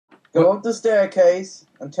Go up the staircase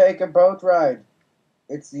and take a boat ride.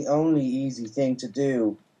 It's the only easy thing to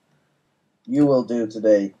do. You will do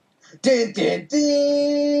today. Din din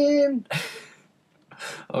din!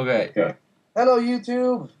 Okay. Okay. Hello,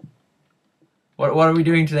 YouTube. What are we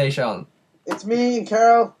doing today, Sean? It's me and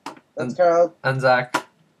Karl. That's Karl. And Zach.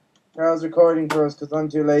 Karl's recording for us because I'm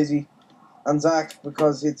too lazy. And Zach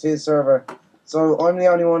because it's his server. So I'm the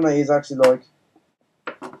only one that he's actually like.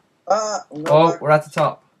 We're at the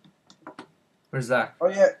top. Where's Zach? Oh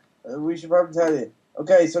yeah, we should probably tell you.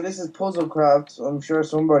 Okay, so this is PuzzleCraft. I'm sure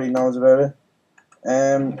somebody knows about it.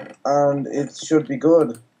 And it should be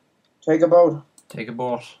good. Take a boat. Take a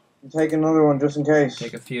boat. And take another one just in case.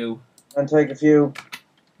 Take a few. And take a few.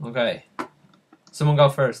 Okay. Someone go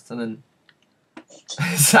first, and then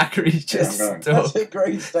Zachary's just stuck. That's a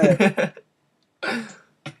great start.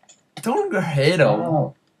 Don't hit him.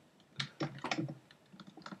 Oh.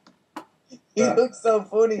 He looks so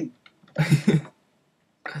funny.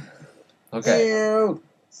 Okay. Ew,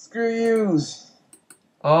 screw yous.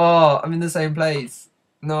 Oh, I'm in the same place.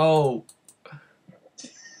 No.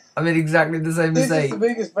 I'm in exactly the same This mistake. is the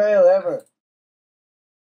biggest fail ever.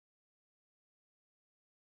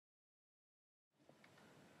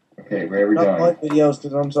 Okay, where are we Not my going? videos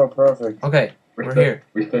because I'm so perfect. Okay, we're here.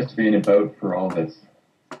 We're supposed to be in a boat for all this.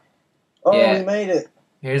 Oh, Yeah. we made it.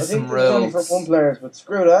 Here's I think some this is only for rules. one players, but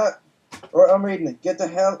screw that. Or I'm reading it. Get the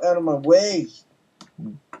hell out of my way.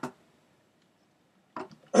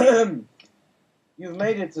 You've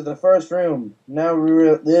made it to the first room. Now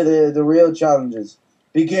the real challenges.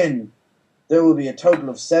 Begin. There will be a total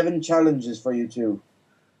of 7 challenges for you two.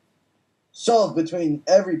 Solve between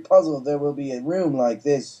every puzzle. There will be a room like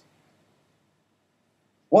this.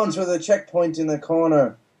 Once with a checkpoint in the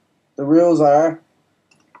corner. The rules are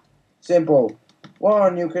simple.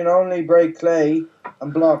 1. You can only break clay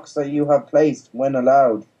and blocks that you have placed when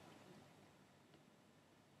allowed.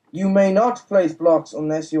 You may not place blocks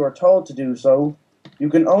unless you are told to do so. You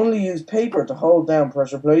can only use paper to hold down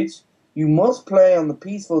pressure plates. You must play on the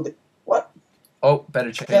peaceful... What? Oh,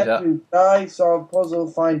 better change Step that. 2. Die, solve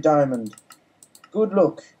puzzle, find diamond. Good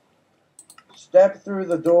luck. Step through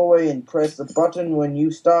the doorway and press the button when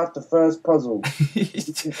you start the first puzzle. You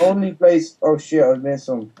can only place... Oh shit, I missed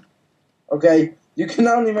some. Okay. You can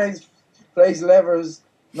only place levers,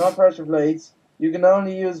 not pressure plates. You can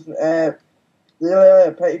only use paper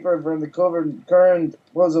from the current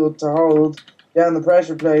puzzle to hold down the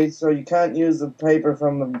pressure plates, so you can't use the paper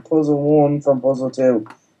from the puzzle 1 from puzzle 2.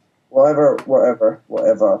 Whatever.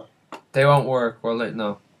 They won't work. Well,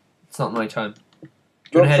 no. It's not my time. Do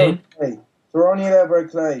you want to head in? Clay. So we're only allowed to break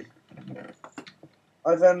clay.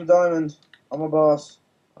 I found a diamond. I'm a boss.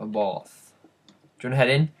 A boss. Do you want to head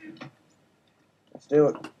in? Let's do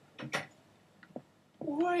it.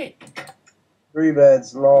 Wait. 3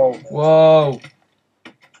 beds, lol. Whoa.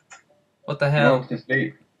 What the hell? No, to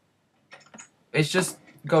sleep. It's just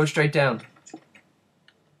go straight down.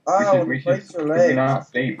 Oh, we breaks should your we legs. not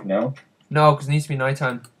sleep, no? No, because it needs to be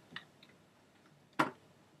nighttime.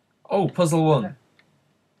 Oh, puzzle 1.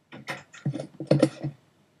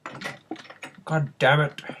 God damn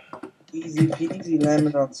it. Easy peasy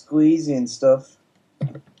lemon on squeezy and stuff.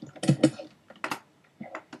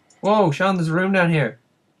 Whoa, Sean, there's a room down here.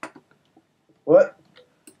 What?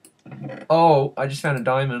 Oh, I just found a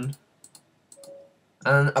diamond.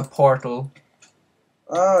 And a portal.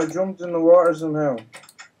 Oh, I jumped in the water somehow.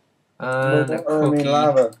 And a cookie.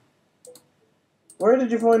 Lava. Where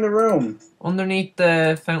did you find the room? Underneath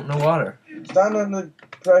the fountain of water. Stand on the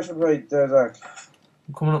pressure plate there, Zach.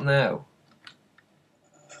 I'm coming up now.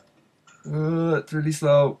 It's really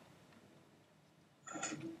slow.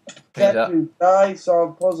 Change Step that. 2. Die,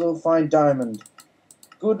 solve puzzle, find diamond.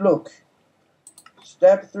 Good luck.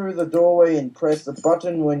 Step through the doorway and press the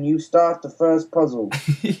button when you start the first puzzle.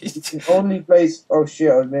 You can only place... Oh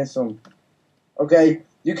shit, I missed some. Okay,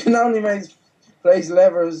 you can only place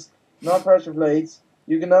levers, not pressure plates.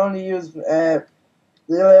 You can only use paper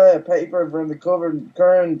from the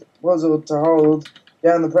current puzzle to hold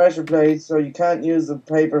down the pressure plates, so you can't use the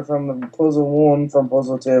paper from the puzzle 1 from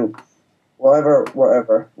puzzle 2. Whatever.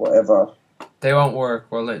 They won't work.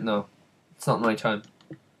 Well, no. It's not my time.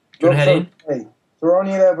 Do you want to head in? Hey, so we're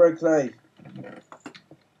only allowed to break clay.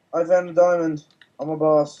 I found a diamond. I'm a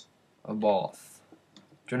boss. A boss.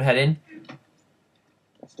 Do you want to head in?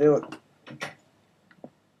 Let's do it.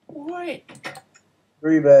 Wait.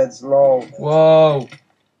 3 beds, lol. Whoa.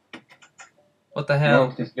 What the hell?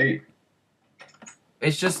 No, to sleep.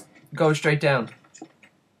 It's just go straight down.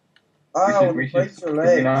 Oh, we it should breaks your we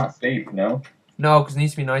legs. not sleep, no? No, because it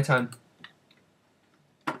needs to be nighttime.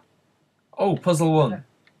 Oh, puzzle 1.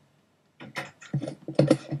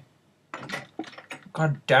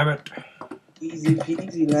 God damn it. Easy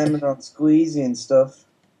peasy lemon on squeezy and stuff.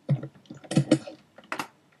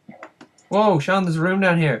 Whoa, Sean, there's a room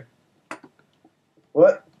down here.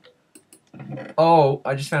 What? Oh,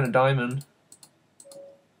 I just found a diamond.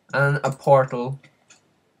 And a portal.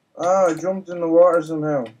 Oh, I jumped in the water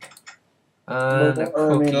somehow. And By a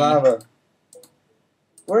water, I mean cookie. lava.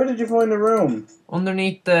 Where did you find the room?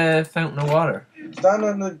 Underneath the fountain of water. Stand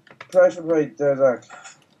on the pressure plate there, Zach.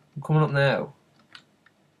 I'm coming up now.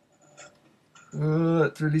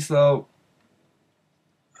 It's really slow.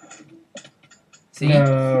 See?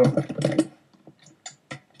 No.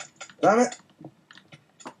 Damn it.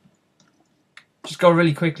 Just go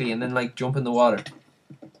really quickly and then like jump in the water.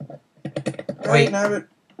 Right, now,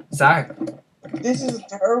 Zach. this is a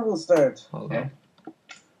terrible start. Hold on.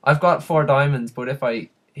 I've got 4 diamonds, but if I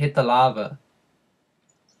hit the lava.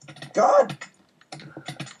 God!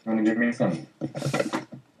 Wanna give me some?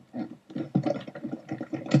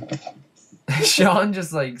 Sean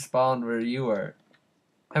just like spawned where you were.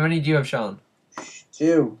 How many do you have, Sean?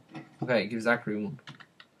 2. Okay, give Zachary 1. And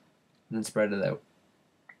then spread it out.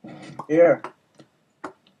 Here.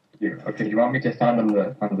 Here. Okay, do you want me to stand on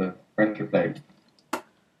the pressure plate?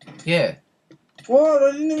 Yeah. What?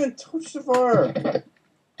 I didn't even touch the fire.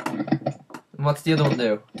 And what's the other one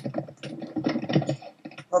do?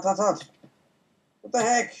 Hot. What the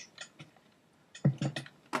heck?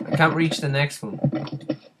 I can't reach the next one.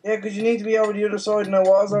 Yeah, because you need to be over the other side, and I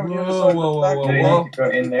was over the other side. Whoa, Back whoa, No, you whoa. need to go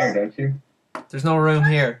in there, don't you? There's no room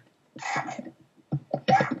here.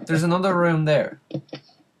 There's another room there.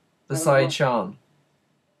 Beside Sean.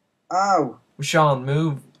 Ow. Sean,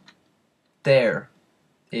 move there.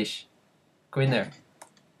 Ish. Go in there.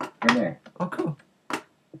 In there. Oh, cool.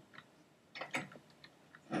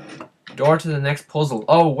 Door to the next puzzle.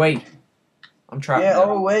 Oh, wait. I'm trapped Yeah, now.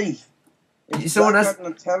 oh, wait. It's Someone Zach has...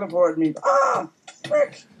 hadn't teleported me. Ah,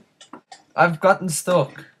 frick. I've gotten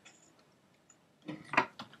stuck.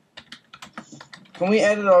 Can we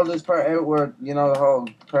edit all this part out where, you know, the whole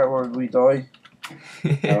part where we die?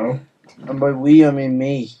 No. And by we, I mean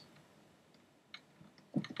me.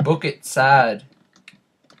 Bucket sad.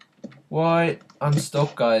 What? I'm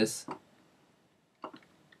stuck, guys.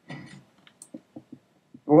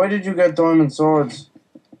 Why did you get diamond swords?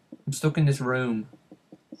 I'm stuck in this room.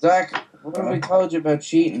 Zach, what have we told you about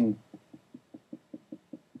cheating?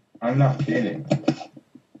 I'm not cheating.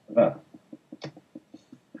 Look.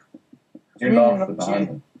 You mean lost you're the not cheating?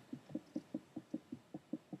 diamond.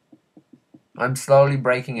 I'm slowly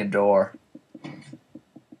breaking a door.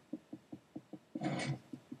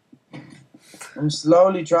 I'm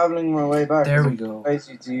slowly travelling my way back. There we I'm go.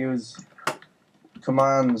 Basically to use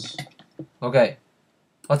commands. Okay.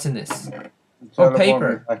 What's in this? to Oh, teleport me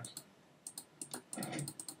paper. back.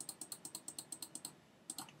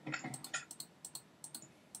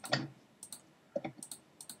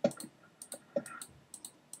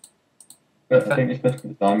 But I think you're supposed to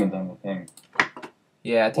put the diamond on the thing.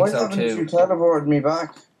 Yeah, I think Why so haven't you too. teleported me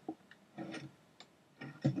back?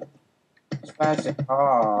 Smash it.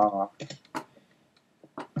 Ah.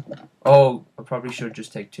 Oh, I probably should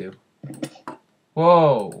just take 2.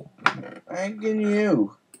 Whoa. Thanking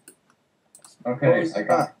you. Okay, What was I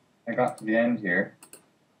got to the end here.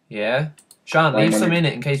 Yeah? Sean, Why leave not? some in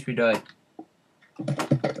it in case we die.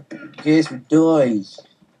 In case we die.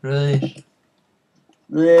 Right.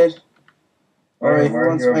 Red. Where Alright, who are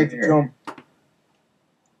wants you to over make the here? jump?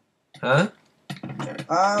 Huh?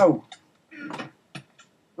 Ow!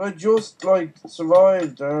 I just, like,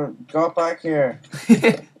 survived or got back here.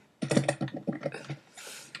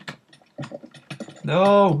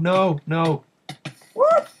 No.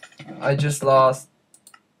 What? I just lost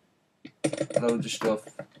loads of stuff.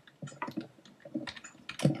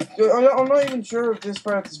 I'm not even sure if this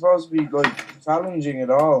part is supposed to be, like, challenging at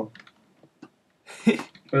all.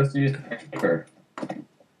 Supposed to use paper.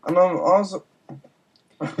 And I'm also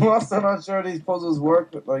not sure these puzzles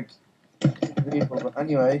work with, like, people, but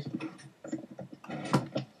anyway.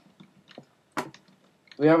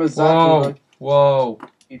 We have exactly like Whoa.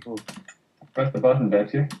 people. Press the button,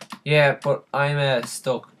 don't you? Yeah, but I'm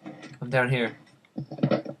stuck. I'm down here.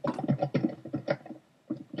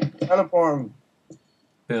 Teleport them.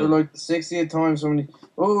 For Boom. like the 60th time somebody...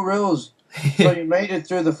 Oh, rules! So you made it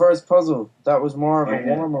through the first puzzle. That was more of a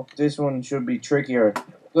warm-up. This one should be trickier.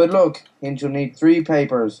 Good luck. Hint you'll need 3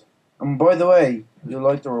 papers. And by the way, you'll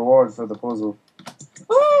like the reward for the puzzle.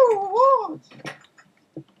 Oh, reward!